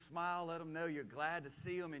smile. Let them know you're glad to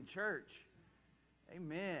see them in church.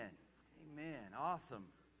 Amen. Amen. Awesome.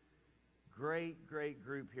 Great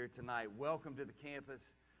group here tonight. Welcome to the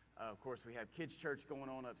campus. Of course, we have kids' church going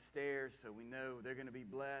on upstairs, so we know they're going to be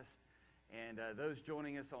blessed. And those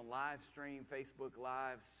joining us on live stream, Facebook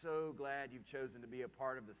Live, so glad you've chosen to be a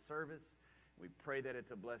part of the service. We pray that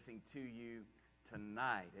it's a blessing to you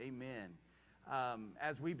tonight. Amen.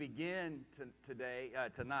 As we begin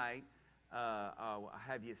tonight, I'll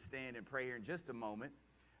have you stand and pray here in just a moment.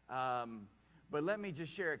 But let me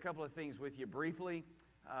just share a couple of things with you briefly.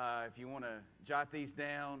 If you want to jot these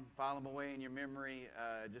down, file them away in your memory,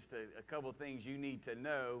 just a couple of things you need to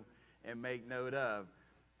know and make note of.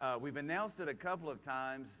 We've announced it a couple of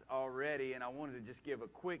times already, and I wanted to just give a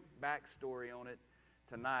quick backstory on it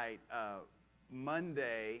tonight.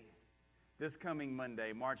 This coming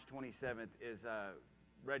Monday, March 27th, is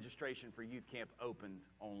registration for youth camp opens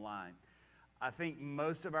online. I think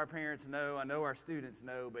most of our parents know, I know our students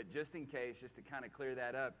know, but just in case, just to kind of clear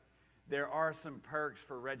that up, there are some perks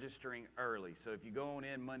for registering early. So if you go on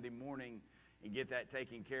in Monday morning and get that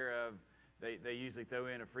taken care of, they usually throw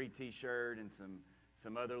in a free t-shirt and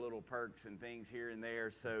some other little perks and things here and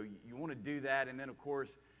there. So you want to do that, and then of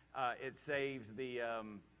course it saves the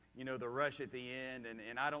rush at the end.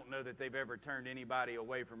 And I don't know that they've ever turned anybody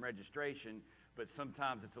away from registration, but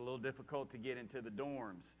sometimes it's a little difficult to get into the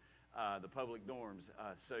dorms, the public dorms.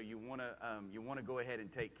 So you want to go ahead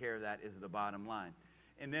and take care of that is the bottom line.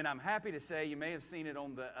 And then I'm happy to say, you may have seen it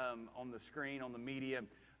on the screen, on the media,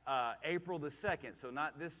 April the 2nd, so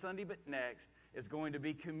not this Sunday but next, is going to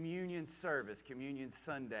be communion service, Communion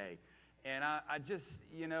Sunday. And I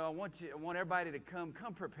want everybody to come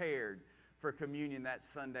prepared for communion that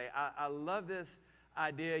Sunday. I love this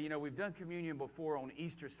idea. You know, we've done communion before on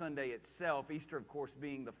Easter Sunday itself, Easter, of course,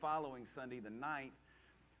 being the following Sunday, the 9th.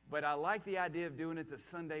 But I like the idea of doing it the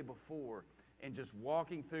Sunday before and just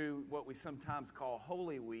walking through what we sometimes call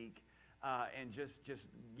Holy Week and just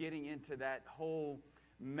getting into that whole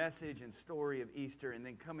message and story of Easter, and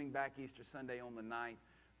then coming back Easter Sunday on the 9th,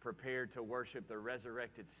 prepared to worship the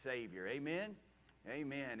resurrected Savior. Amen?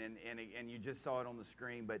 Amen. And you just saw it on the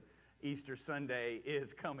screen, but Easter Sunday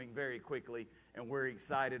is coming very quickly, and we're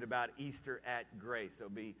excited about Easter at Grace.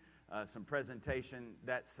 There'll be some presentation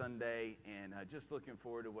that Sunday, and just looking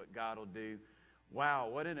forward to what God will do. Wow,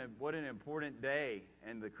 what an important day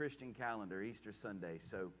in the Christian calendar, Easter Sunday.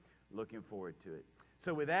 So looking forward to it.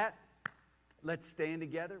 So with that, let's stand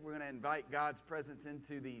together. We're going to invite God's presence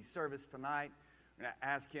into the service tonight. We're going to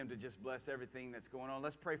ask Him to just bless everything that's going on.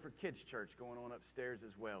 Let's pray for Kids Church going on upstairs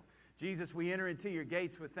as well. Jesus, we enter into your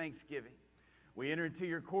gates with thanksgiving. We enter into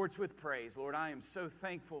your courts with praise. Lord, I am so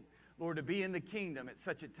thankful, Lord, to be in the kingdom at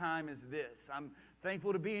such a time as this. I'm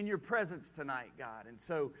thankful to be in your presence tonight, God. And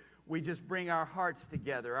so we just bring our hearts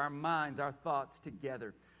together, our minds, our thoughts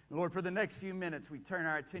together. And Lord, for the next few minutes, we turn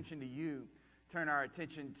our attention to you, turn our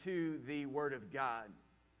attention to the Word of God.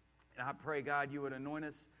 And I pray, God, you would anoint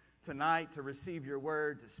us tonight to receive your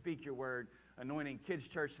word, to speak your word, anointing Kids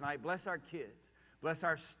Church tonight. Bless our kids. Bless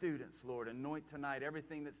our students, Lord. Anoint tonight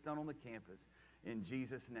everything that's done on the campus. In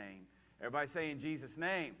Jesus' name. Everybody say in Jesus'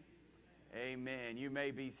 name. Amen. You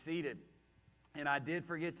may be seated. And I did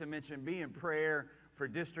forget to mention, be in prayer for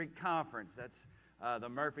district conference. That's the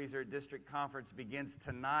Murphys are district conference begins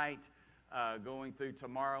tonight, going through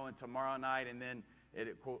tomorrow and tomorrow night. And then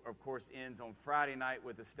it, of course, ends on Friday night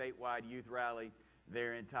with a statewide youth rally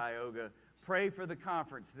there in Tioga. Pray for the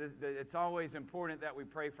conference. It's always important that we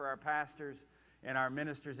pray for our pastors and our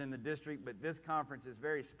ministers in the district, but this conference is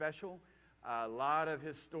very special. A lot of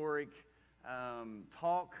historic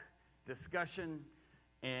talk, discussion,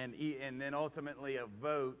 and then ultimately a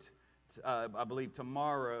vote, I believe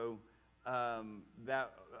tomorrow,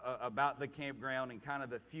 about the campground and kind of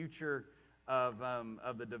the future of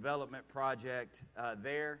the development project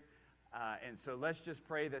there. And so let's just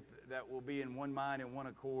pray that we'll be in one mind and one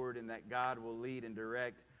accord, and that God will lead and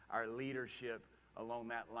direct our leadership along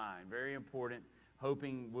that line. Very important.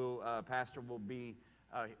 Hoping Pastor will be,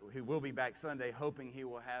 who will be back Sunday, hoping he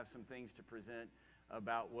will have some things to present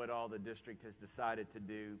about what all the district has decided to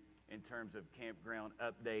do in terms of campground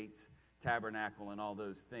updates, tabernacle, and all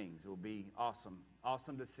those things. It will be awesome.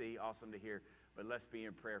 Awesome to see, awesome to hear. But let's be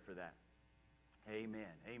in prayer for that. Amen.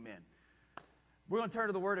 Amen. We're going to turn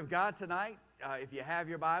to the Word of God tonight. If you have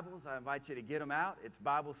your Bibles, I invite you to get them out. It's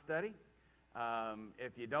Bible study.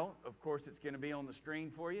 If you don't, of course, it's going to be on the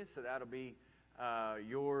screen for you, so that'll be at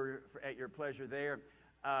your pleasure there.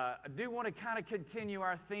 I do want to kind of continue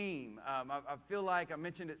our theme. I feel like I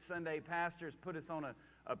mentioned it Sunday, pastors put us on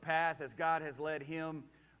a path as God has led him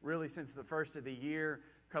really since the first of the year,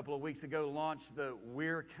 a couple of weeks ago launched the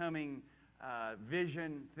We're Coming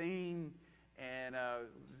vision theme. And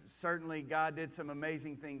certainly God did some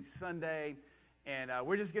amazing things Sunday. And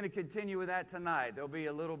we're just going to continue with that tonight. There'll be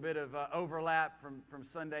a little bit of overlap from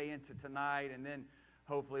Sunday into tonight. And then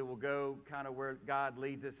hopefully we'll go kind of where God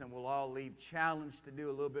leads us. And we'll all leave challenged to do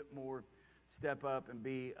a little bit more, step up and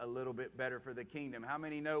be a little bit better for the kingdom. How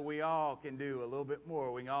many know we all can do a little bit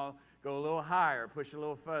more? We can all go a little higher, push a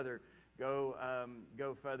little further, go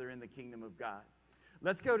further in the kingdom of God.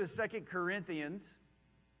 Let's go to 2 Corinthians.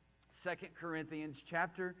 2 Corinthians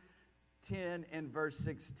chapter 10 and verse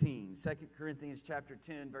 16. 2 Corinthians chapter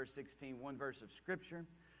 10, verse 16, one verse of Scripture.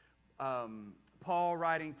 Paul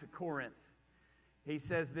writing to Corinth. He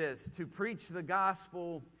says this, to preach the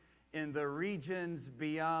gospel in the regions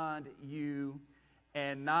beyond you,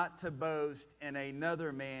 and not to boast in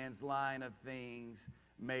another man's line of things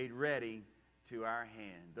made ready to our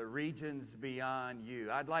hand. The regions beyond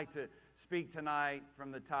you. I'd like to speak tonight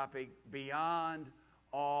from the topic, beyond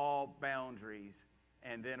all boundaries.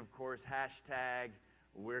 And then, of course, hashtag,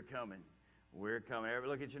 we're coming. We're coming.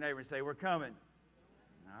 Everybody look at your neighbor and say, we're coming.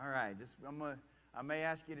 All right. I may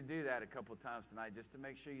ask you to do that a couple times tonight just to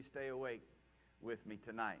make sure you stay awake with me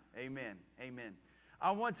tonight. Amen. Amen.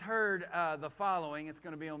 I once heard the following. It's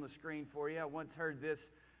going to be on the screen for you. I once heard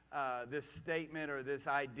this statement or this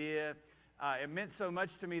idea. It meant so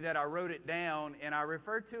much to me that I wrote it down, and I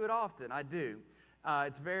refer to it often. I do.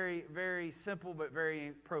 It's very, very simple, but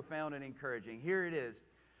very profound and encouraging. Here it is.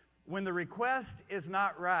 When the request is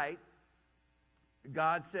not right,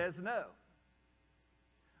 God says no.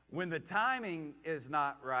 When the timing is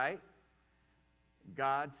not right,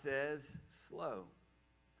 God says slow.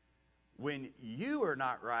 When you are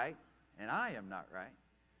not right, and I am not right,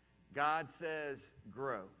 God says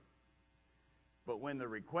grow. But when the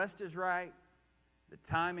request is right, the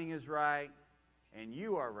timing is right, and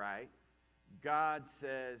you are right, God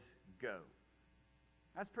says go.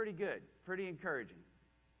 That's pretty good, pretty encouraging.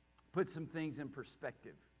 Put some things in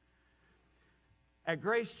perspective. At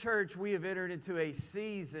Grace Church, we have entered into a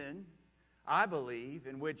season, I believe,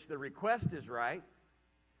 in which the request is right,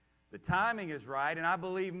 the timing is right, and I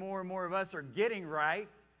believe more and more of us are getting right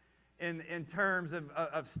in terms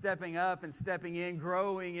of stepping up and stepping in,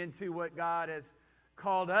 growing into what God has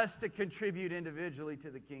called us to contribute individually to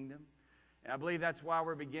the kingdom. And I believe that's why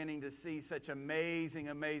we're beginning to see such amazing,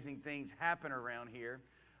 amazing things happen around here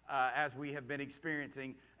as we have been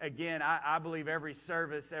experiencing. Again, I believe every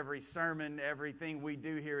service, every sermon, everything we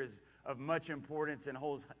do here is of much importance and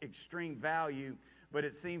holds extreme value. But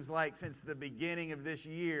it seems like since the beginning of this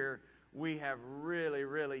year, we have really,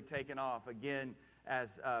 really taken off again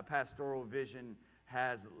as Pastoral Vision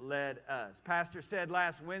has led us. Pastor said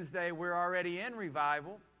last Wednesday, we're already in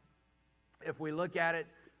revival if we look at it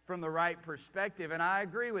from the right perspective. And I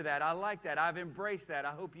agree with that. I like that. I've embraced that.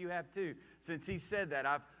 I hope you have too. Since he said that,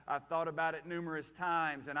 I've thought about it numerous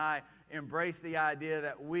times, and I embrace the idea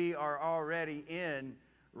that we are already in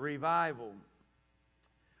revival.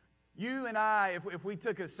 You and I, if we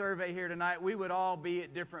took a survey here tonight, we would all be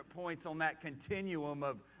at different points on that continuum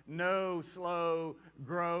of no, slow,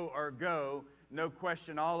 grow, or go. No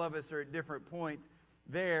question, all of us are at different points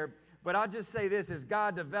there. But I'll just say this, as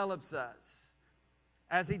God develops us,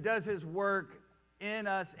 as He does His work in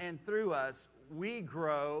us and through us, we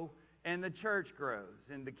grow and the church grows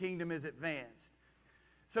and the kingdom is advanced.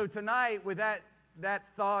 So tonight, with that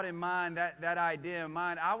thought in mind, that idea in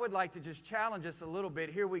mind, I would like to just challenge us a little bit.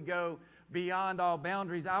 Here we go, beyond all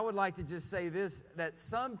boundaries. I would like to just say this, that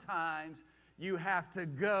sometimes you have to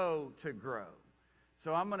go to grow.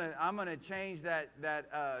 So I'm gonna change that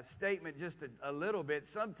statement just a little bit.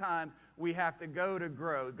 Sometimes we have to go to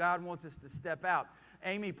grow. God wants us to step out.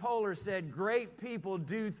 Amy Poehler said, great people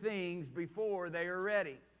do things before they are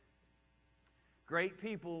ready. Great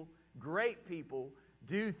people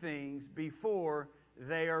do things before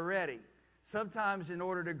they are ready. Sometimes in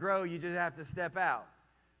order to grow, you just have to step out.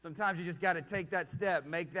 Sometimes you just got to take that step,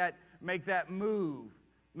 make that move,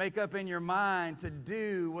 make up in your mind to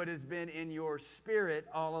do what has been in your spirit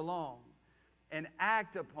all along, and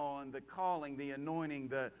act upon the calling, the anointing,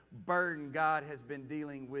 the burden God has been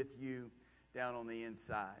dealing with you down on the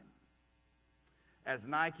inside. As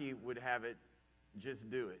Nike would have it, just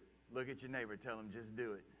do it. Look at your neighbor, tell him, just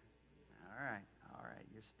do it. All right.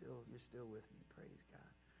 You're still with me. Praise God.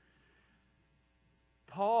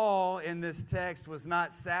 Paul, in this text, was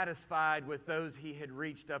not satisfied with those he had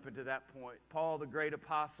reached up until that point. Paul, the great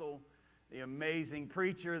apostle, the amazing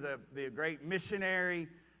preacher, the great missionary,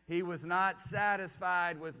 he was not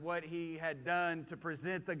satisfied with what he had done to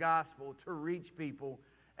present the gospel, to reach people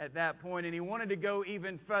at that point. And he wanted to go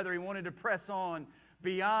even further. He wanted to press on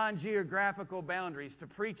beyond geographical boundaries, to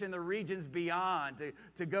preach in the regions beyond,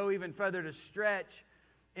 to go even further, to stretch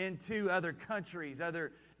into other countries,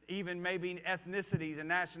 other even maybe ethnicities and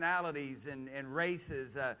nationalities and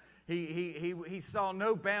races. He saw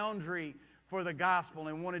no boundary for the gospel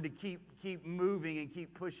and wanted to keep moving and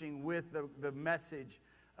keep pushing with the message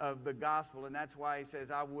of the gospel. And that's why he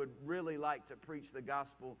says, I would really like to preach the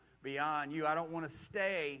gospel beyond you. I don't want to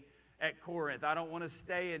stay at Corinth. I don't want to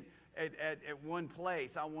stay at one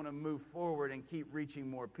place. I want to move forward and keep reaching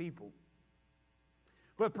more people.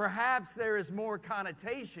 But perhaps there is more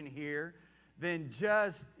connotation here than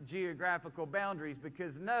just geographical boundaries,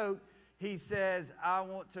 because note, he says, I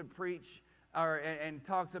want to preach, and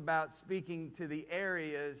talks about speaking to the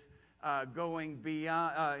areas going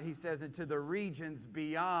beyond, he says, into the regions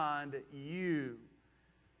beyond you.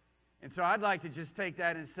 And so I'd like to just take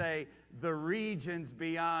that and say, the regions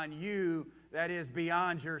beyond you, that is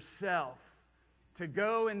beyond yourself. To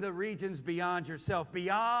go in the regions beyond yourself,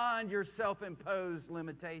 beyond your self-imposed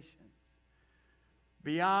limitations,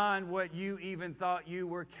 beyond what you even thought you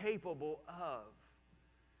were capable of,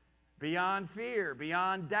 beyond fear,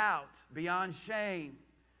 beyond doubt, beyond shame.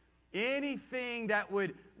 Anything that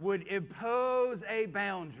would impose a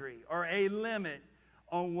boundary or a limit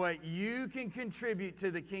on what you can contribute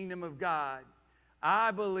to the kingdom of God.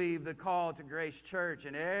 I believe the call to Grace Church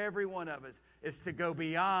and every one of us is to go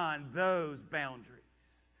beyond those boundaries.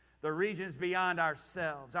 The regions beyond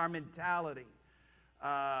ourselves, our mentality.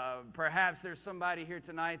 Perhaps there's somebody here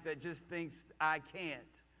tonight that just thinks, I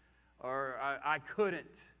can't, or I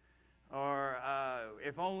couldn't, or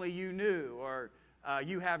if only you knew, or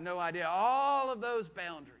you have no idea. All of those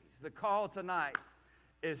boundaries. The call tonight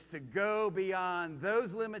is to go beyond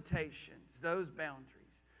those limitations, those boundaries.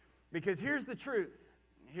 Because here's the truth.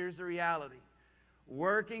 Here's the reality.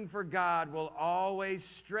 Working for God will always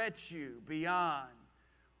stretch you beyond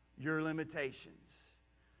your limitations.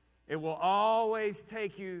 It will always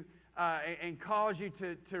take you and cause you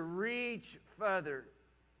to reach further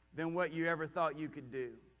than what you ever thought you could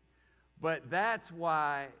do. But that's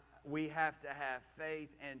why we have to have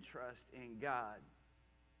faith and trust in God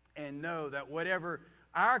and know that whatever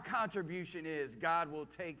our contribution is, God will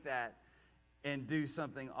take that and do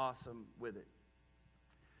something awesome with it.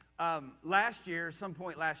 Last year, some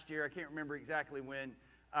point last year, I can't remember exactly when,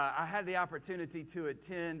 I had the opportunity to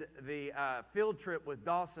attend the field trip with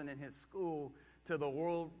Dawson and his school to the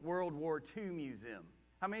World War II Museum.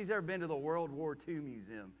 How many's ever been to the World War II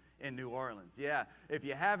Museum in New Orleans? Yeah, if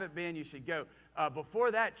you haven't been, you should go.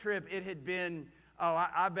 Before that trip, it had been,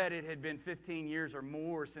 I bet it had been 15 years or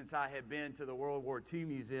more since I had been to the World War II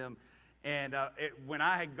Museum. And when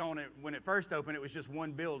I had gone, when it first opened, it was just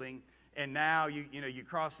one building. And now, you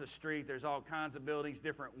cross the street, there's all kinds of buildings,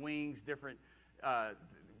 different wings, different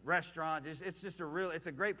restaurants. It's just it's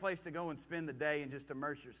a great place to go and spend the day and just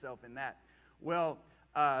immerse yourself in that. Well,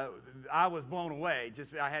 I was blown away.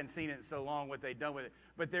 I hadn't seen it in so long, what they'd done with it.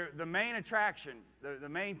 But the main attraction, the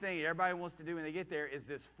main thing everybody wants to do when they get there is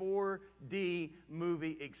this 4D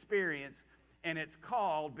movie experience, and it's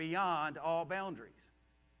called Beyond All Boundaries.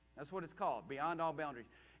 That's what it's called, Beyond All Boundaries.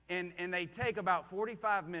 And they take about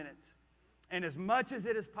 45 minutes, and as much as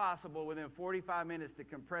it is possible within 45 minutes to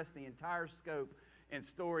compress the entire scope and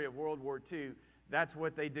story of World War II, that's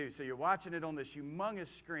what they do. So you're watching it on this humongous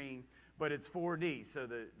screen, but it's 4D. So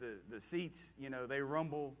the seats, they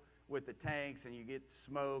rumble with the tanks, and you get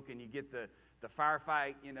smoke, and you get the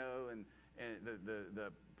firefight, and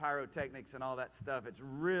the pyrotechnics and all that stuff. It's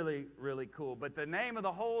really, really cool. But the name of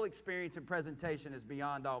the whole experience and presentation is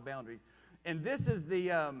Beyond All Boundaries. And this is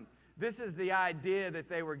the idea that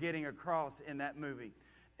they were getting across in that movie,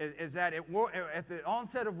 is that at the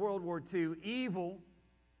onset of World War II, evil,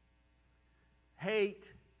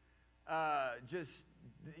 hate, the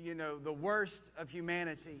worst of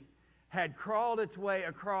humanity had crawled its way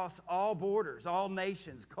across all borders, all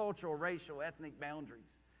nations, cultural, racial, ethnic boundaries,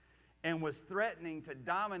 and was threatening to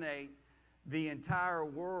dominate the entire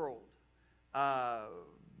world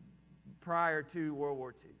prior to World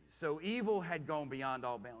War II. So evil had gone beyond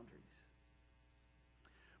all boundaries.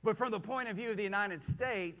 But from the point of view of the United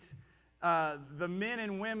States, the men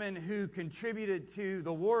and women who contributed to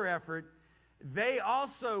the war effort, they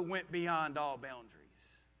also went beyond all boundaries.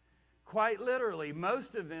 Quite literally,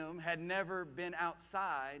 most of them had never been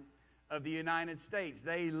outside of the United States.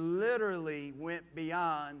 They literally went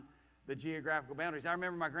beyond the geographical boundaries. I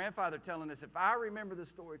remember my grandfather telling us, if I remember the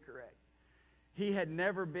story correct, he had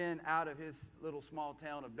never been out of his little small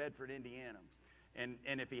town of Bedford, Indiana. And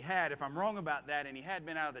if I'm wrong about that, and he had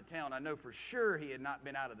been out of the town, I know for sure he had not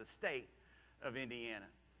been out of the state of Indiana.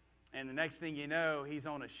 And the next thing you know, he's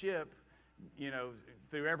on a ship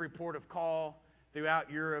through every port of call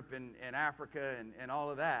throughout Europe and Africa and all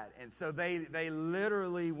of that. And so they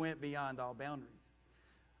literally went beyond all boundaries.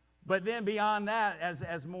 But then beyond that,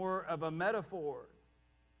 as more of a metaphor,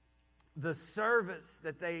 the service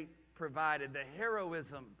that they provided, the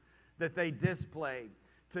heroism that they displayed,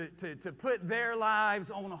 to put their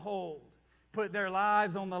lives on hold, put their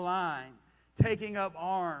lives on the line, taking up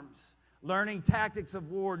arms, learning tactics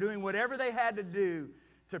of war, doing whatever they had to do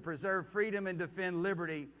to preserve freedom and defend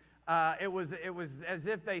liberty. It was as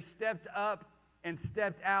if they stepped up and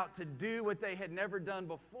stepped out to do what they had never done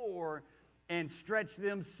before and stretch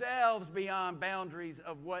themselves beyond boundaries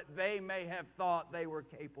of what they may have thought they were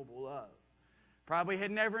capable of. Probably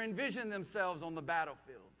had never envisioned themselves on the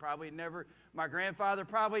battlefield. My grandfather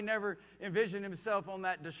probably never envisioned himself on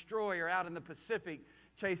that destroyer out in the Pacific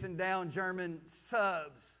chasing down German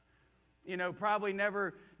subs. Probably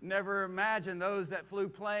never imagined those that flew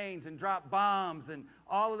planes and dropped bombs and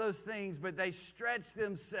all of those things, but they stretched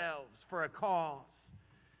themselves for a cause,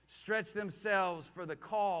 stretched themselves for the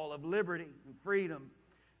call of liberty and freedom,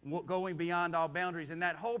 going beyond all boundaries. And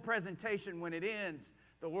that whole presentation, when it ends,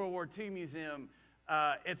 the World War II Museum,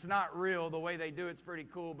 it's not real. The way they do it's pretty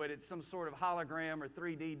cool, but it's some sort of hologram or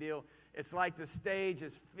 3D deal. It's like the stage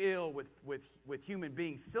is filled with human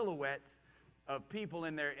being silhouettes of people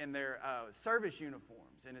in their service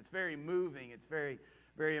uniforms, and it's very moving. It's very,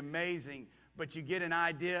 very amazing. But you get an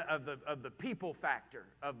idea of the people factor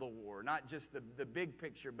of the war, not just the big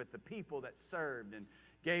picture, but the people that served and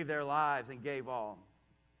gave their lives and gave all,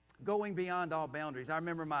 going beyond all boundaries. I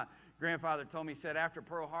remember my grandfather told me, he said after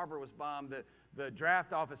Pearl Harbor was bombed, the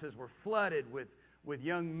draft offices were flooded with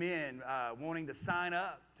young men wanting to sign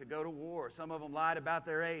up to go to war. Some of them lied about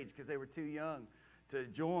their age because they were too young to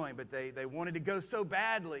join, but they wanted to go so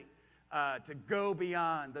badly to go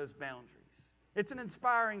beyond those boundaries. It's an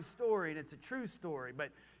inspiring story, and it's a true story.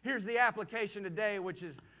 But here's the application today, which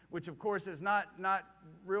of course is not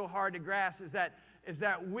real hard to grasp, is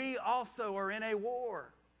that we also are in a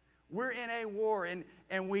war. We're in a war,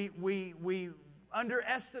 and we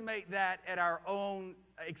underestimate that at our own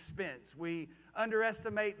expense. We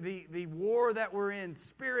underestimate the war that we're in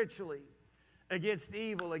spiritually against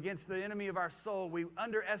evil, against the enemy of our soul. We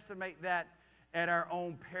underestimate that at our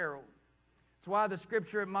own peril. That's why the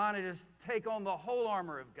Scripture admonishes us to take on the whole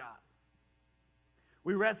armor of God.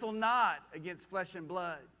 We wrestle not against flesh and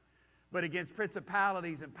blood, but against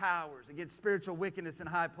principalities and powers, against spiritual wickedness in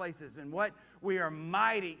high places, and what we are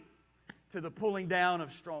mighty to the pulling down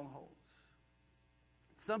of strongholds.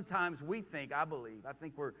 Sometimes we think, I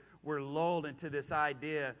think we're lulled into this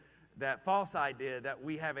idea, that false idea, that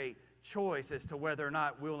we have a choice as to whether or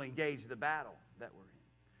not we'll engage the battle that we're in.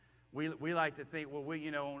 We like to think, well,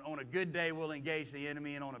 on a good day we'll engage the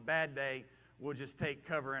enemy, and on a bad day we'll just take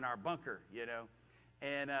cover in our bunker,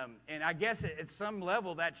 And I guess at some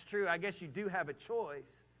level that's true. I guess you do have a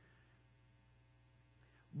choice.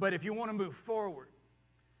 But if you want to move forward,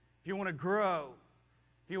 if you want to grow,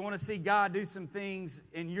 if you want to see God do some things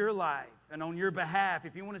in your life and on your behalf,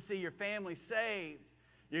 if you want to see your family saved,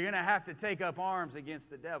 you're going to have to take up arms against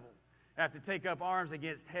the devil. You have to take up arms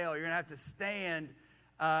against hell. You're going to have to stand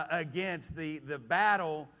against the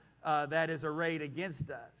battle that is arrayed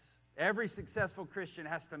against us. Every successful Christian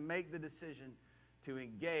has to make the decision to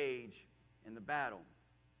engage in the battle.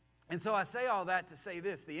 And so I say all that to say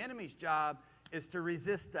this: the enemy's job is to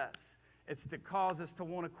resist us. It's to cause us to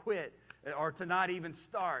want to quit or to not even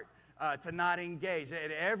start, to not engage.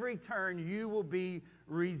 At every turn, you will be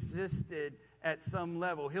resisted at some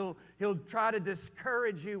level. He'll try to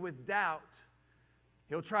discourage you with doubt.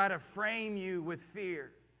 He'll try to frame you with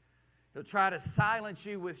fear. He'll try to silence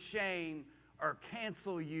you with shame or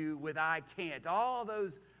cancel you with I can't. All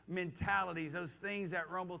those mentalities, those things that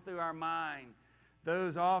rumble through our mind,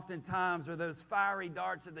 those oftentimes are those fiery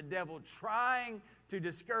darts of the devil trying to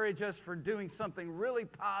discourage us from doing something really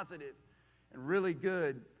positive and really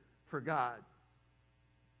good for God,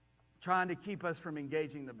 trying to keep us from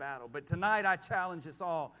engaging the battle. But tonight I challenge us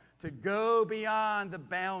all to go beyond the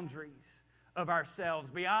boundaries of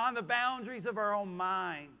ourselves, beyond the boundaries of our own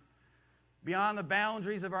mind, beyond the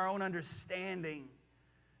boundaries of our own understanding,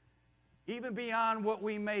 even beyond what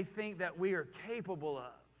we may think that we are capable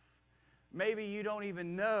of. Maybe you don't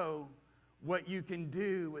even know what you can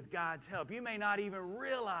do with God's help. You may not even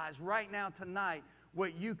realize right now, tonight,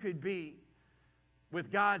 what you could be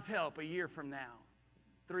with God's help a year from now,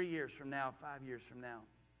 3 years from now, 5 years from now.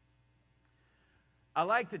 I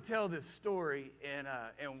like to tell this story, and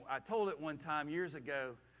I told it one time years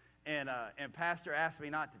ago, and Pastor asked me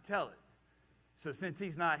not to tell it. So since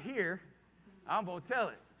he's not here, I'm going to tell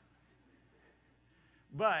it.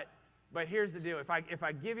 But But here's the deal. If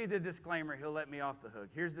I give you the disclaimer, he'll let me off the hook.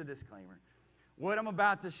 Here's the disclaimer. What I'm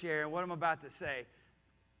about to share and what I'm about to say,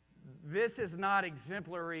 this is not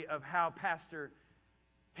exemplary of how pastor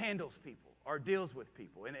handles people or deals with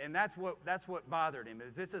people. And that's what bothered him,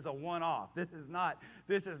 is this is a one-off. This is not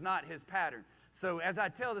his pattern. So as I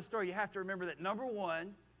tell the story, you have to remember that, number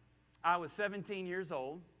one, I was 17 years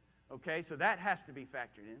old. Okay, so that has to be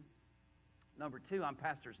factored in. Number two, I'm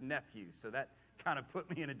pastor's nephew, so that kind of put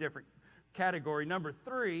me in a different category. Number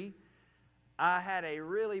three, I had a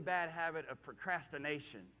really bad habit of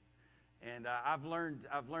procrastination. And I've learned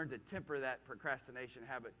to temper that procrastination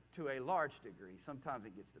habit to a large degree. Sometimes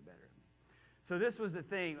it gets the better of me. So this was the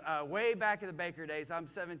thing. Way back in the Baker days, I'm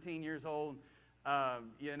 17 years old.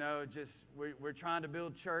 We're trying to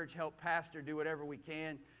build church, help pastor, do whatever we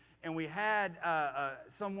can. And we had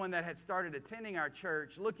someone that had started attending our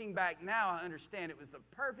church. Looking back now, I understand it was the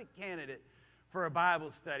perfect candidate for a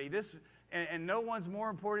Bible study. And no one's more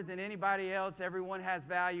important than anybody else. Everyone has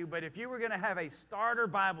value. But if you were going to have a starter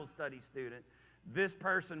Bible study student, this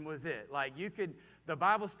person was it. Like the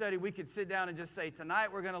Bible study, we could sit down and just say,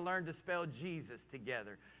 tonight we're going to learn to spell Jesus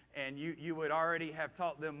together. And you would already have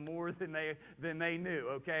taught them more than they knew,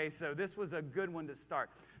 okay? So this was a good one to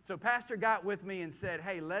start. So Pastor got with me and said,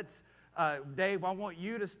 hey, Dave, I want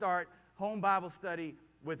you to start home Bible study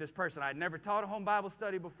with this person. I'd never taught a home Bible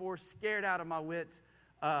study before, scared out of my wits.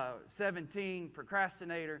 17,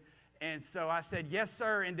 procrastinator. And so I said, yes,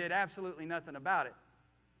 sir, and did absolutely nothing about it.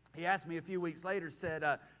 He asked me a few weeks later, said,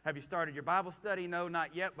 have you started your Bible study? No,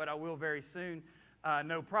 not yet, but I will very soon.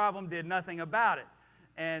 No problem, did nothing about it.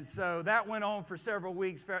 And so that went on for several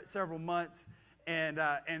weeks, several months. And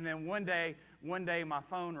then one day my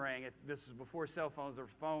phone rang. This was before cell phones. The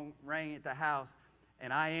phone rang at the house,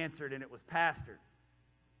 and I answered, and it was Pastor.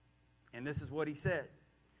 And this is what he said.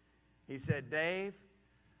 He said, Dave,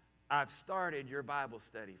 I've started your Bible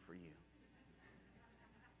study for you.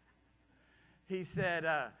 He said,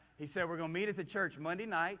 we're going to meet at the church Monday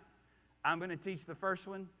night. I'm going to teach the first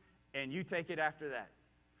one, and you take it after that.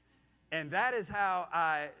 And that is how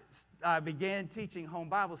I began teaching home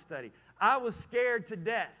Bible study. I was scared to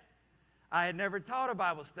death. I had never taught a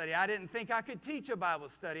Bible study. I didn't think I could teach a Bible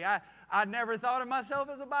study. I never thought of myself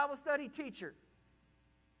as a Bible study teacher.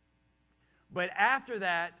 But after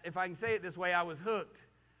that, if I can say it this way, I was hooked.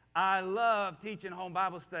 I love teaching home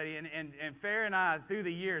Bible study. And Farrah and I, through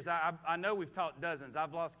the years, I know we've taught dozens.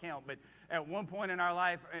 I've lost count. But at one point in our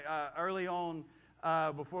life, early on,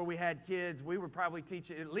 before we had kids, we were probably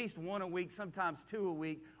teaching at least one a week, sometimes two a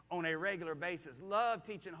week on a regular basis. Love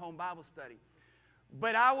teaching home Bible study.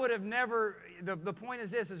 But I would have never, the point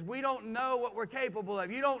is this, is we don't know what we're capable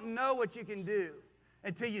of. You don't know what you can do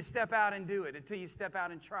until you step out and do it, until you step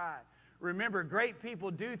out and try. Remember, great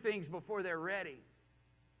people do things before they're ready.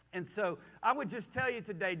 And so I would just tell you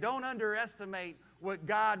today, don't underestimate what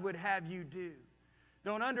God would have you do.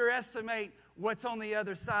 Don't underestimate what's on the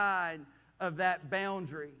other side of that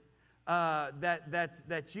boundary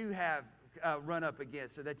that you have run up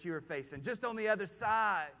against or that you are facing. Just on the other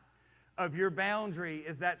side of your boundary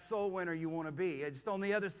is that soul winner you want to be. Just on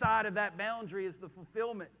the other side of that boundary is the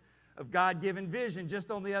fulfillment of God-given vision.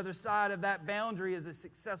 Just on the other side of that boundary is a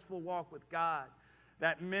successful walk with God.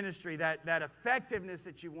 That ministry, that effectiveness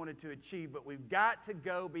that you wanted to achieve. But we've got to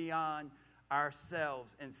go beyond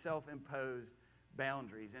ourselves and self-imposed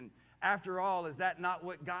boundaries. And after all, is that not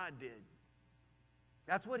what God did?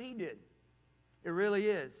 That's what He did. It really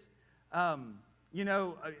is. All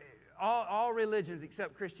religions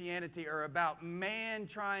except Christianity are about man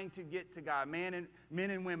trying to get to God. Men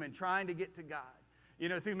and women trying to get to God.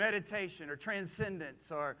 Through meditation or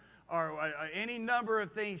transcendence or any number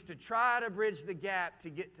of things to try to bridge the gap to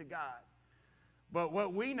get to God. But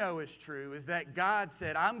what we know is true is that God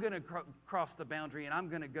said, I'm going to cross the boundary and I'm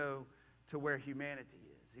going to go to where humanity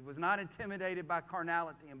is. He was not intimidated by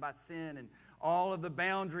carnality and by sin and all of the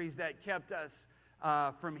boundaries that kept us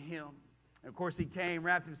from Him. And of course, He came,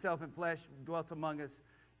 wrapped Himself in flesh, dwelt among us,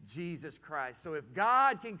 Jesus Christ. So if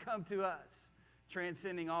God can come to us,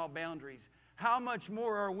 transcending all boundaries, how much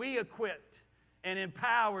more are we equipped and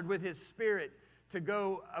empowered with His Spirit to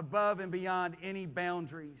go above and beyond any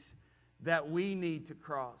boundaries that we need to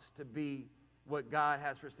cross to be what God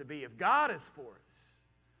has for us to be. If God is for us,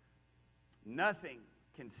 nothing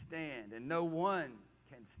can stand and no one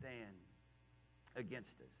can stand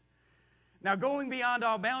against us. Now, going beyond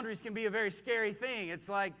all boundaries can be a very scary thing. It's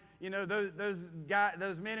like,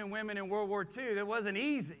 those men and women in World War II, that wasn't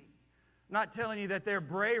easy. I'm not telling you that their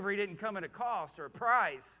bravery didn't come at a cost or a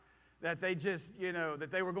price, that they just, that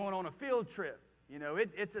they were going on a field trip.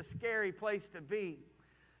 It's a scary place to be,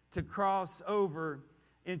 to cross over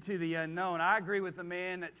into the unknown. I agree with the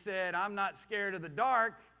man that said, I'm not scared of the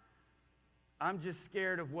dark. I'm just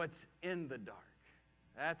scared of what's in the dark.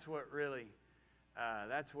 That's what really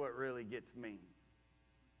gets me.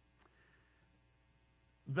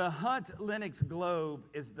 The Hunt Lenox globe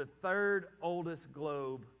is the third oldest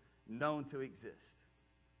globe known to exist.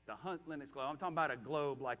 The Hunt Lenox globe. I'm talking about a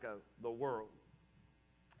globe like the world.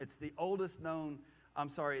 It's the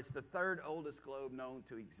third oldest globe known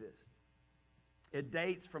to exist. It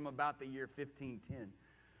dates from about the year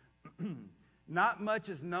 1510. Not much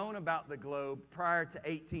is known about the globe prior to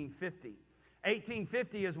 1850.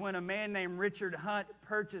 1850 is when a man named Richard Hunt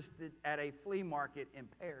purchased it at a flea market in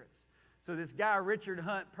Paris. So this guy, Richard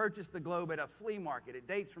Hunt, purchased the globe at a flea market. It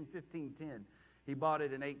dates from 1510. He bought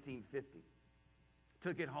it in 1850.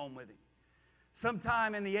 Took it home with him.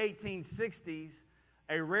 Sometime in the 1860s,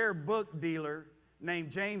 a rare book dealer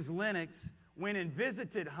named James Lenox went and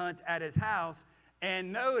visited Hunt at his house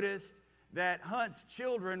and noticed that Hunt's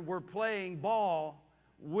children were playing ball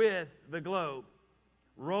with the globe,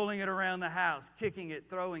 rolling it around the house, kicking it,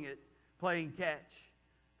 throwing it, playing catch.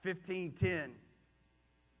 1510.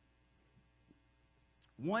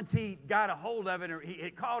 Once he got a hold of it,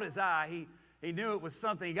 it caught his eye. He knew it was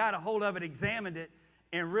something. He got a hold of it, examined it,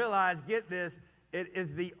 and realized, get this, it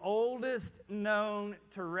is the oldest known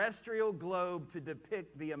terrestrial globe to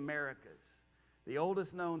depict the Americas. The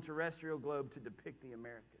oldest known terrestrial globe to depict the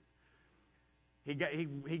Americas.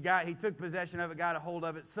 He took possession of it, got a hold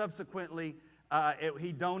of it. Subsequently,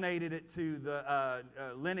 he donated it to the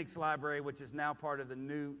Lenox Library, which is now part of the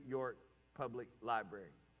New York Public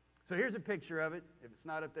Library. So here's a picture of it, if it's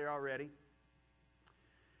not up there already.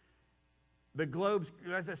 The globe's,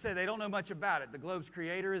 as I said, they don't know much about it. The globe's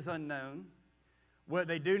creator is unknown. What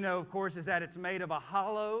they do know, of course, is that it's made of a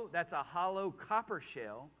hollow copper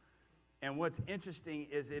shell. And what's interesting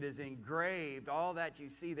is it is engraved, all that you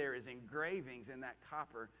see there is engravings in that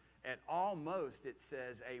copper at almost, it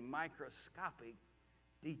says, a microscopic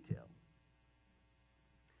detail.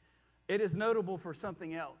 It is notable for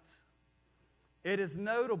something else. It is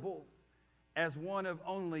notable as one of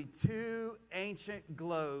only two ancient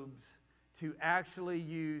globes to actually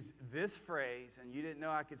use this phrase, and you didn't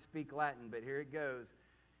know I could speak Latin, but here it goes.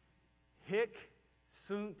 Hic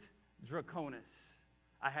sunt draconis.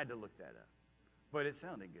 I had to look that up, but it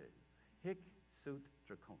sounded good. Hic sunt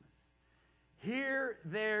draconis. Here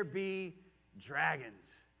there be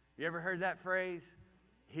dragons. You ever heard that phrase?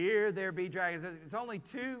 Here there be dragons. It's only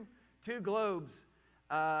two globes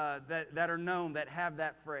that are known that have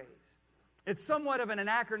that phrase. It's somewhat of an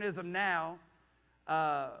anachronism now,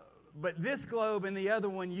 but this globe and the other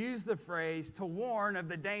one use the phrase to warn of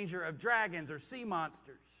the danger of dragons or sea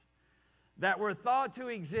monsters that were thought to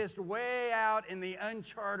exist way out in the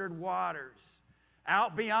uncharted waters,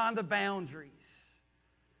 out beyond the boundaries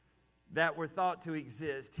that were thought to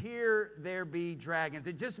exist. Here there be dragons.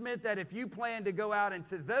 It just meant that if you plan to go out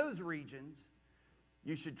into those regions,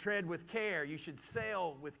 you should tread with care. You should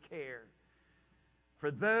sail with care.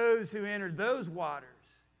 For those who entered those waters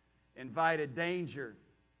invited danger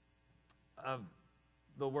of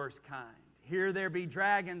the worst kind. Here there be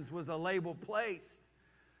dragons was a label placed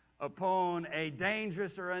upon a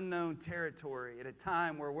dangerous or unknown territory at a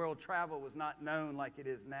time where world travel was not known like it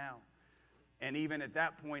is now. And even at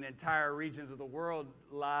that point, entire regions of the world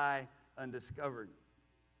lie undiscovered.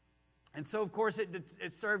 And so, of course,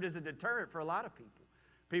 it served as a deterrent for a lot of people.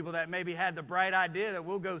 People that maybe had the bright idea that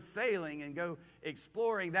we'll go sailing and go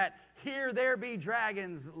exploring, that here there be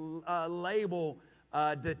dragons label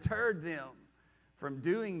deterred them from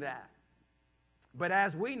doing that. But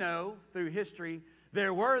as we know through history,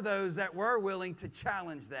 there were those that were willing to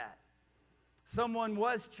challenge that.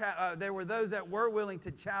 There were those that were willing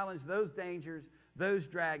to challenge those dangers, those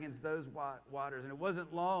dragons, those waters. And it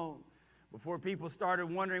wasn't long before people started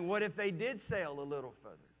wondering, what if they did sail a little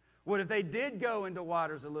further? What if they did go into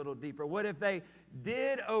waters a little deeper? What if they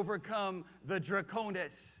did overcome the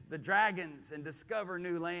draconis, the dragons, and discover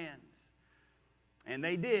new lands? And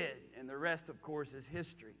they did, and the rest, of course, is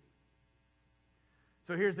history.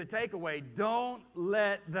 So here's the takeaway. Don't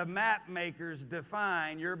let the map makers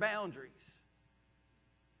define your boundaries.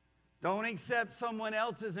 Don't accept someone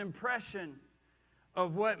else's impression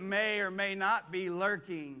of what may or may not be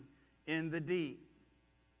lurking in the deep.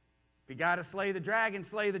 If you got to slay the dragon,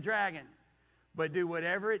 slay the dragon. But do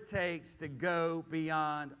whatever it takes to go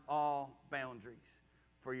beyond all boundaries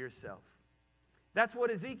for yourself. That's what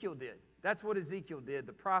Ezekiel did. That's what Ezekiel did.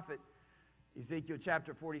 The prophet, Ezekiel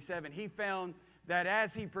chapter 47, he found that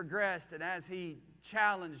as he progressed and as he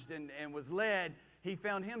challenged and was led, he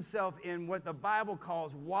found himself in what the Bible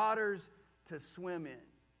calls waters to swim in.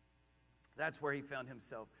 That's where he found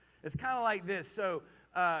himself. It's kind of like this. So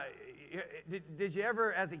did you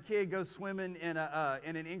ever, as a kid, go swimming in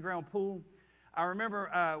an in-ground pool? I remember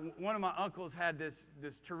one of my uncles had this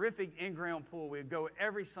terrific in-ground pool. We'd go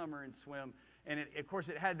every summer and swim. And, of course,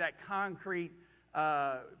 it had that concrete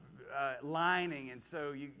lining. And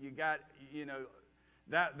so you got,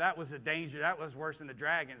 that was a danger. That was worse than the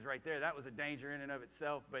dragons right there. That was a danger in and of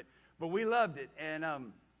itself. But we loved it.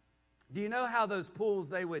 And do you know how those pools,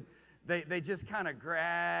 they just kind of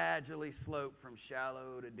gradually slope from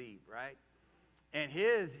shallow to deep, right? And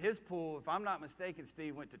his pool, if I'm not mistaken,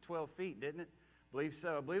 Steve, went to 12 feet, didn't it? I believe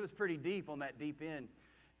so. I believe it was pretty deep on that deep end.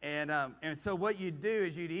 And so what you'd do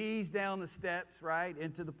is you'd ease down the steps, right,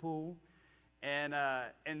 into the pool. And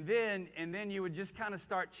then you would just kind of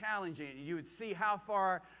start challenging it. You would see how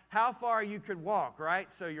far you could walk,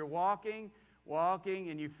 right? So you're walking,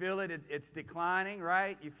 and you feel it. It's declining,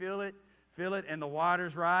 right? You feel it, and the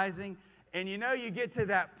water's rising. And you get to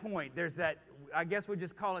that point. There's that, I guess we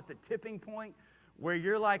just call it the tipping point, where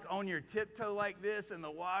you're like on your tiptoe like this, and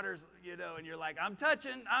the water's, and you're like, I'm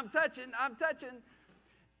touching.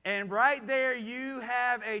 And right there, you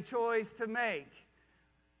have a choice to make.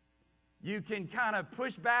 You can kind of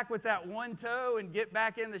push back with that one toe and get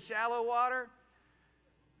back in the shallow water,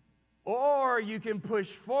 or you can push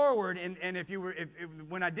forward. And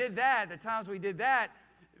when I did that, the times we did that,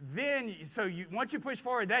 then once you push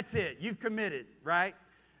forward, that's it. You've committed, right?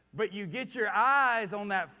 But you get your eyes on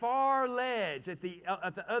that far ledge at the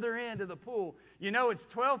other end of the pool. It's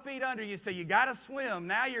 12 feet under you, so you got to swim.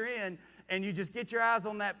 Now you're in, and you just get your eyes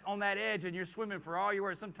on that edge, and you're swimming for all you're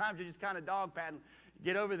worth. Sometimes you just kind of dog paddle,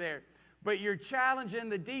 get over there. But you're challenging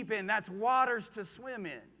the deep end. That's waters to swim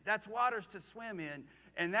in.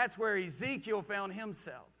 And that's where Ezekiel found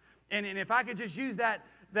himself. And if I could just use that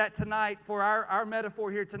tonight for our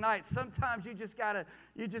metaphor here tonight, sometimes you just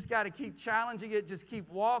gotta keep challenging it, just keep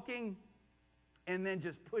walking, and then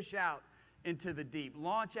just push out into the deep,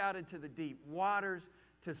 launch out into the deep waters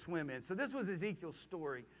to swim in. So this was Ezekiel's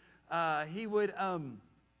story. He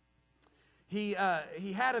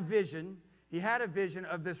had a vision. He had a vision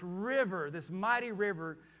of this river, this mighty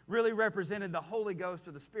river, really represented the Holy Ghost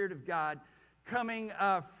or the Spirit of God, coming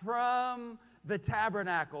from the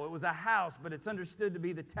tabernacle. It was a house, but it's understood to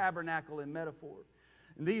be the tabernacle in metaphor.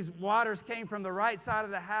 And these waters came from the right side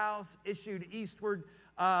of the house, issued eastward,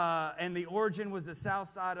 and the origin was the south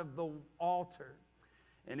side of the altar.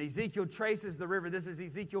 And Ezekiel traces the river. This is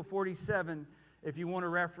Ezekiel 47, if you want to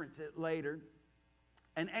reference it later.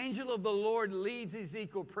 An angel of the Lord leads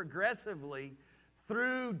Ezekiel progressively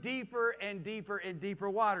through deeper and deeper and deeper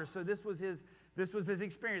water. So this was his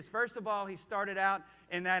experience. First of all, he started out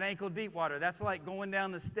in that ankle-deep water. That's like going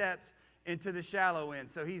down the steps into the shallow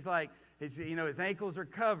end. So he's like, his ankles are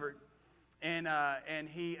covered, and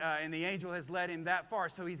the angel has led him that far.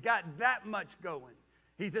 So he's got that much going.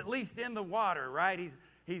 He's at least in the water, right?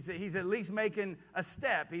 He's at least making a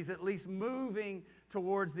step. He's at least moving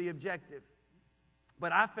towards the objective.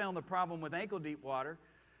 But I found the problem with ankle-deep water.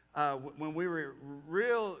 When we were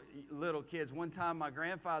real little kids, one time my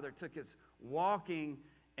grandfather took us walking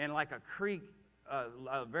in like a creek,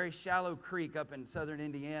 a very shallow creek up in southern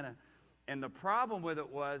Indiana. And the problem with it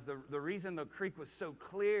was the reason the creek was so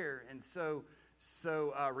clear and so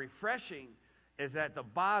refreshing is that the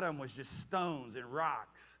bottom was just stones and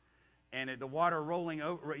rocks. And the water rolling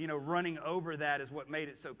over, running over that is what made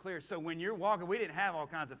it so clear. So when you're walking, we didn't have all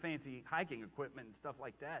kinds of fancy hiking equipment and stuff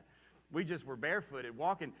like that. We just were barefooted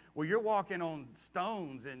walking. Well, you're walking on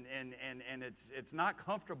stones, and it's not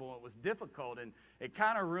comfortable. It was difficult, and it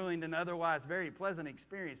kind of ruined an otherwise very pleasant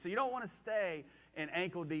experience. So you don't want to stay in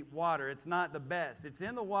ankle-deep water. It's not the best. It's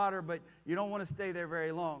in the water, but you don't want to stay there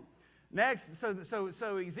very long. Next,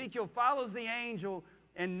 so Ezekiel follows the angel,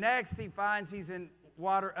 and next he finds he's in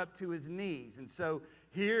water up to his knees. And so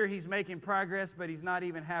here he's making progress, but he's not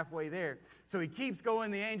even halfway there. So he keeps going.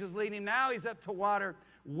 The angel's leading him. Now he's up to water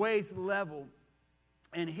waist level.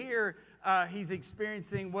 And here he's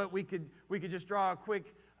experiencing what we could just draw a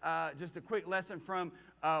quick lesson from.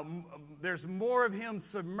 There's more of him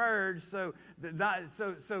submerged, so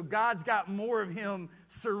God's got more of him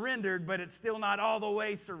surrendered, but it's still not all the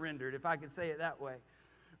way surrendered, if I could say it that way.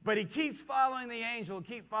 But he keeps following the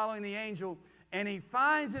angel, and he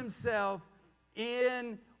finds himself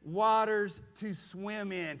in waters to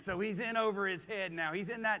swim in. So he's in over his head now. He's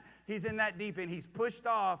in that deep end. He's pushed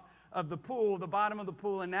off of the pool, the bottom of the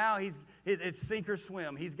pool, and now it's sink or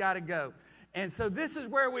swim. He's got to go. And so this is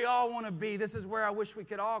where we all want to be. This is where I wish we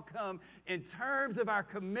could all come in terms of our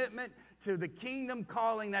commitment to the kingdom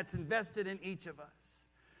calling that's invested in each of us.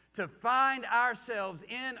 To find ourselves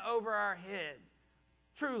in over our head.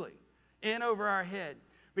 Truly. in over our head.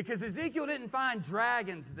 Because Ezekiel didn't find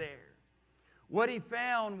dragons there. What he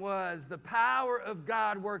found was the power of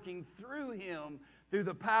God working through him, through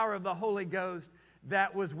the power of the Holy Ghost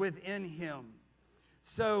that was within him.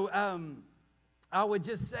 So I would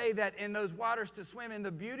just say that in those waters to swim in,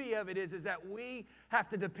 the beauty of it is that we have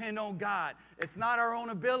to depend on God. It's not our own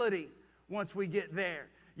ability once we get there.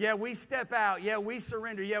 Yeah, we step out. Yeah, we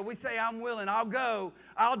surrender. Yeah, we say, I'm willing. I'll go.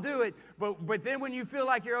 I'll do it. But then when you feel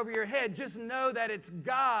like you're over your head, just know that it's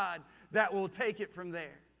God that will take it from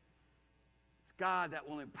there. It's God that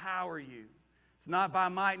will empower you. It's not by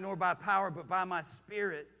might nor by power, but by my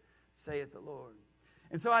Spirit, saith the Lord.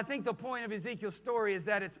 And so I think the point of Ezekiel's story is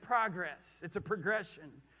that it's progress. It's a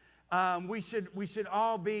progression. We should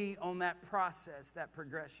all be on that process, that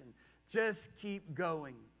progression. Just keep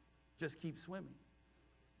going. Just keep swimming.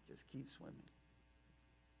 Just keep swimming.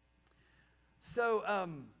 So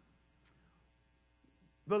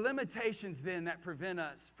the limitations then that prevent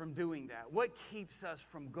us from doing that. What keeps us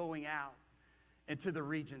from going out into the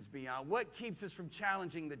regions beyond? What keeps us from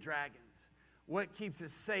challenging the dragons? What keeps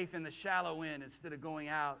us safe in the shallow end instead of going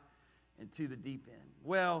out into the deep end?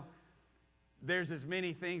 Well, there's as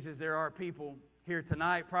many things as there are people here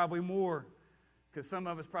tonight, probably more, because some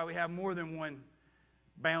of us probably have more than one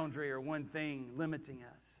boundary or one thing limiting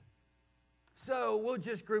us. So we'll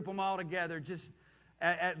just group them all together, just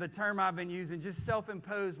at the term I've been using, just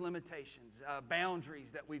self-imposed limitations,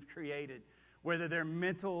 boundaries that we've created, whether they're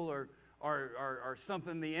mental or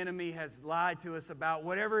something the enemy has lied to us about,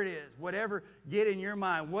 whatever it is, whatever get in your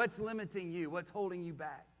mind, what's limiting you, what's holding you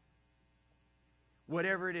back.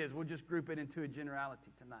 Whatever it is, we'll just group it into a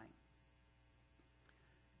generality tonight.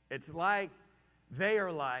 It's like, they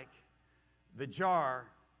are like the jar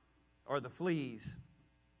or the fleas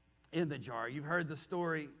in the jar. You've heard the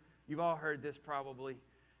story. You've all heard this probably.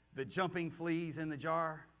 The jumping fleas in the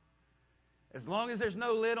jar. As long as there's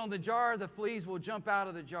no lid on the jar, the fleas will jump out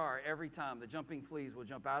of the jar every time. The jumping fleas will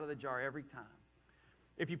jump out of the jar every time.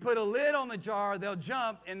 If you put a lid on the jar, they'll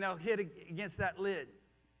jump and they'll hit against that lid.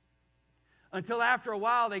 Until after a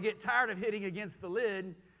while, they get tired of hitting against the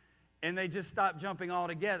lid and they just stop jumping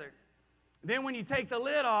altogether. Then when you take the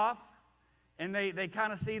lid off, and they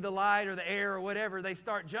kind of see the light or the air or whatever, they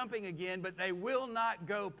start jumping again, but they will not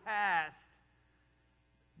go past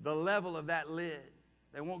the level of that lid.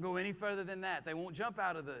 They won't go any further than that. They won't jump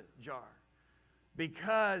out of the jar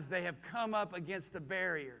because they have come up against a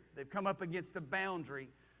barrier. They've come up against a boundary.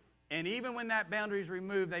 And even when that boundary is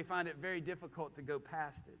removed, they find it very difficult to go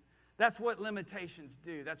past it. That's what limitations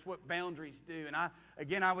do. That's what boundaries do. And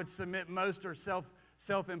I would submit most are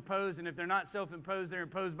self-imposed. And if they're not self-imposed, they're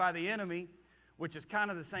imposed by the enemy, which is kind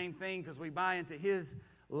of the same thing because we buy into his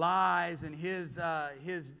lies and his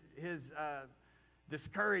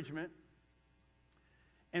discouragement.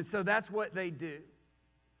 And so that's what they do.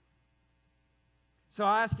 So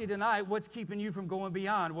I ask you tonight, what's keeping you from going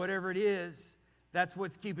beyond? Whatever it is, that's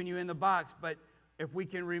what's keeping you in the box. But if we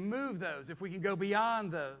can remove those, if we can go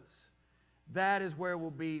beyond those, that is where we'll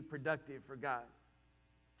be productive for God.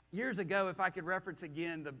 Years ago, if I could reference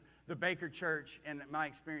again the Baker Church and my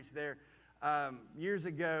experience there, years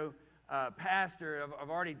ago, pastor, I've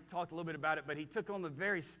already talked a little bit about it, but he took on the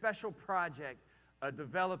very special project of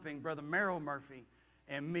developing Brother Merrill Murphy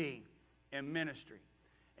and me in ministry.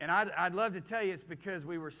 And I'd love to tell you it's because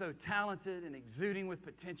we were so talented and exuding with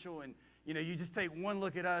potential, and you just take one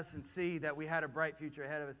look at us and see that we had a bright future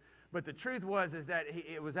ahead of us. But the truth is that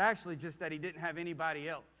it was actually just that he didn't have anybody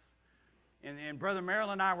else. And Brother Merrill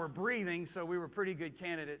and I were breathing, so we were pretty good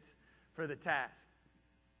candidates for the task.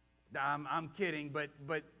 I'm kidding,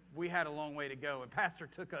 but we had a long way to go, and Pastor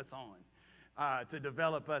took us on to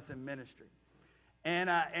develop us in ministry.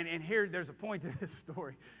 And here, there's a point to this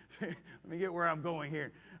story. Let me get where I'm going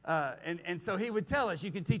here. And so he would tell us,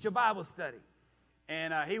 you can teach a Bible study.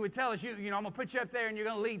 And he would tell us, I'm going to put you up there and you're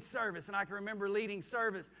going to lead service. And I can remember leading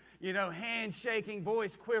service, hand shaking,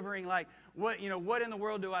 voice quivering, like, what in the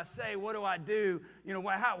world do I say? What do I do?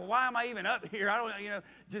 Why am I even up here? I don't,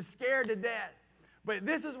 just scared to death. But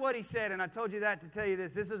this is what he said, and I told you that to tell you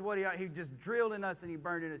this. This is what he just drilled in us and he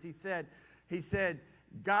burned in us. He said,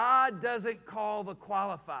 God doesn't call the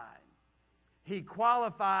qualified. He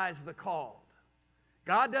qualifies the called.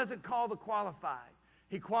 God doesn't call the qualified.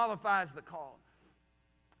 He qualifies the called.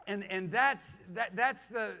 And that's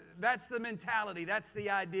the mentality. That's the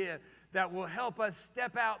idea that will help us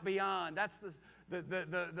step out beyond. That's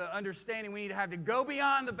the understanding we need to have to go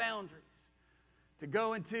beyond the boundaries. To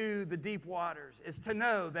go into the deep waters is to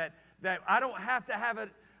know that I don't have to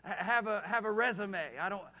have a resume. I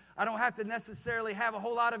don't have to necessarily have a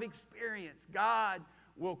whole lot of experience. God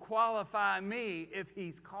will qualify me if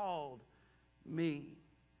He's called me.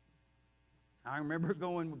 I remember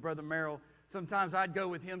going with Brother Merrill. Sometimes I'd go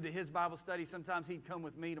with him to his Bible study. Sometimes he'd come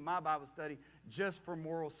with me to my Bible study just for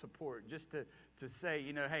moral support, just to say,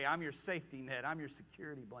 hey, I'm your safety net. I'm your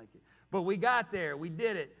security blanket. But we got there. We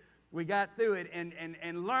did it. We got through it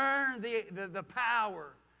and learned the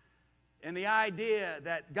power and the idea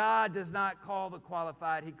that God does not call the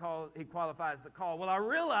qualified. He qualifies the call. Well, I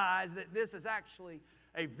realized that this is actually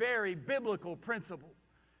a very biblical principle.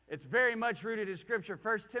 It's very much rooted in Scripture.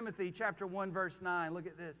 1 Timothy chapter 1, verse 9. Look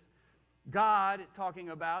at this. God, talking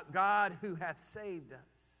about God who hath saved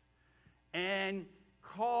us and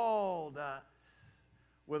called us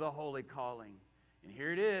with a holy calling. And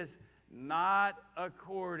here it is. Not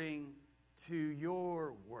according to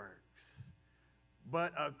your works,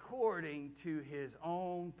 but according to His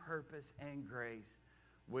own purpose and grace,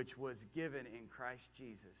 which was given in Christ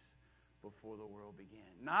Jesus before the world began.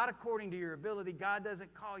 Not according to your ability. God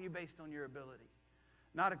doesn't call you based on your ability.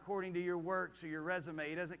 Not according to your works or your resume.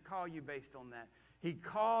 He doesn't call you based on that. He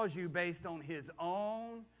calls you based on His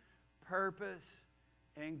own purpose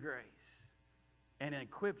and grace, and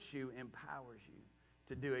equips you, empowers you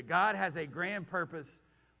to do it. God has a grand purpose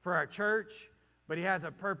for our church, but He has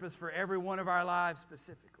a purpose for every one of our lives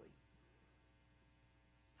specifically.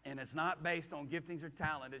 And it's not based on giftings or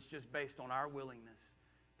talent. It's just based on our willingness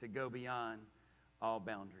to go beyond all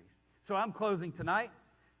boundaries. So I'm closing tonight,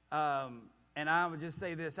 and I would just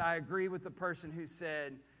say this. I agree with the person who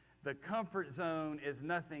said, the comfort zone is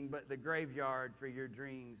nothing but the graveyard for your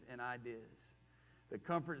dreams and ideas. The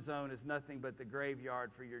comfort zone is nothing but the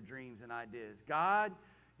graveyard for your dreams and ideas. God,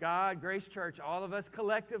 Grace Church, all of us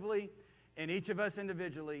collectively and each of us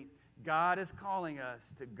individually, God is calling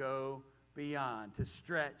us to go beyond, to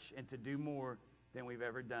stretch and to do more than we've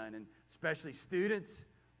ever done. And especially students,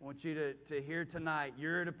 I want you to hear tonight,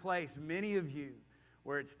 you're at a place, many of you,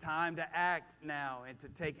 where it's time to act now and to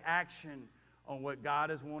take action on what God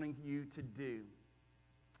is wanting you to do.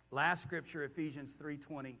 Last scripture, Ephesians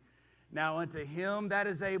 3:20. Now unto Him that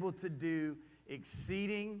is able to do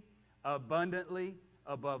exceeding abundantly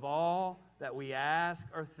above all that we ask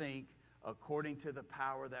or think, according to the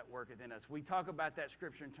power that worketh in us. We talk about that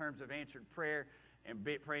scripture in terms of answered prayer and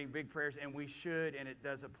praying big prayers, and we should, and it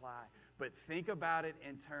does apply. But think about it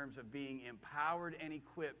in terms of being empowered and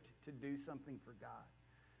equipped to do something for God.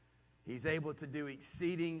 He's able to do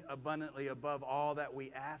exceeding abundantly above all that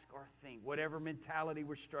we ask or think, whatever mentality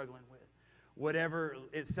we're struggling with, whatever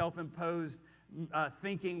self-imposed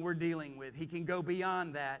thinking we're dealing with. He can go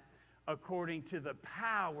beyond that according to the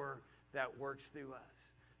power that works through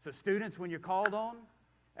us. So students, when you're called on,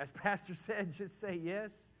 as Pastor said, just say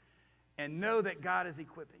yes and know that God is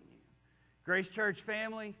equipping you. Grace Church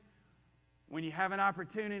family, when you have an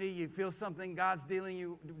opportunity, you feel something God's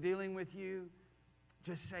dealing with you,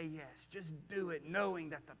 just say yes. Just do it, knowing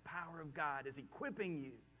that the power of God is equipping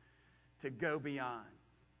you to go beyond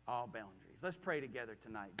all boundaries. Let's pray together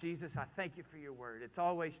tonight. Jesus, I thank you for your word. It's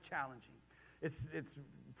always challenging. It's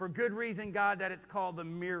for good reason, God, that it's called the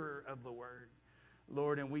mirror of the word,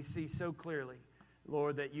 Lord, and we see so clearly,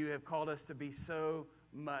 Lord, that you have called us to be so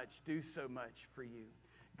much, do so much for you.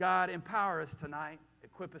 God, empower us tonight,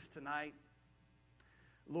 equip us tonight.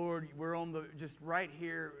 Lord, we're just right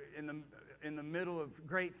here in the middle of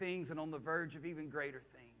great things and on the verge of even greater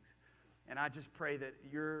things. And I just pray that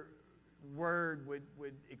your word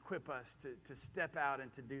would equip us to step out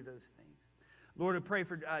and to do those things. Lord, I pray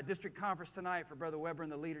for district conference tonight, for Brother Weber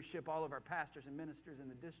and the leadership, all of our pastors and ministers in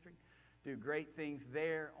the district. Do great things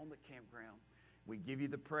there on the campground. We give you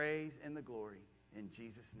the praise and the glory in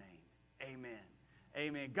Jesus' name. Amen.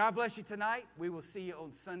 Amen. God bless you tonight. We will see you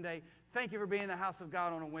on Sunday. Thank you for being in the house of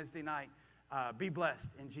God on a Wednesday night. Be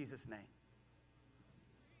blessed in Jesus' name.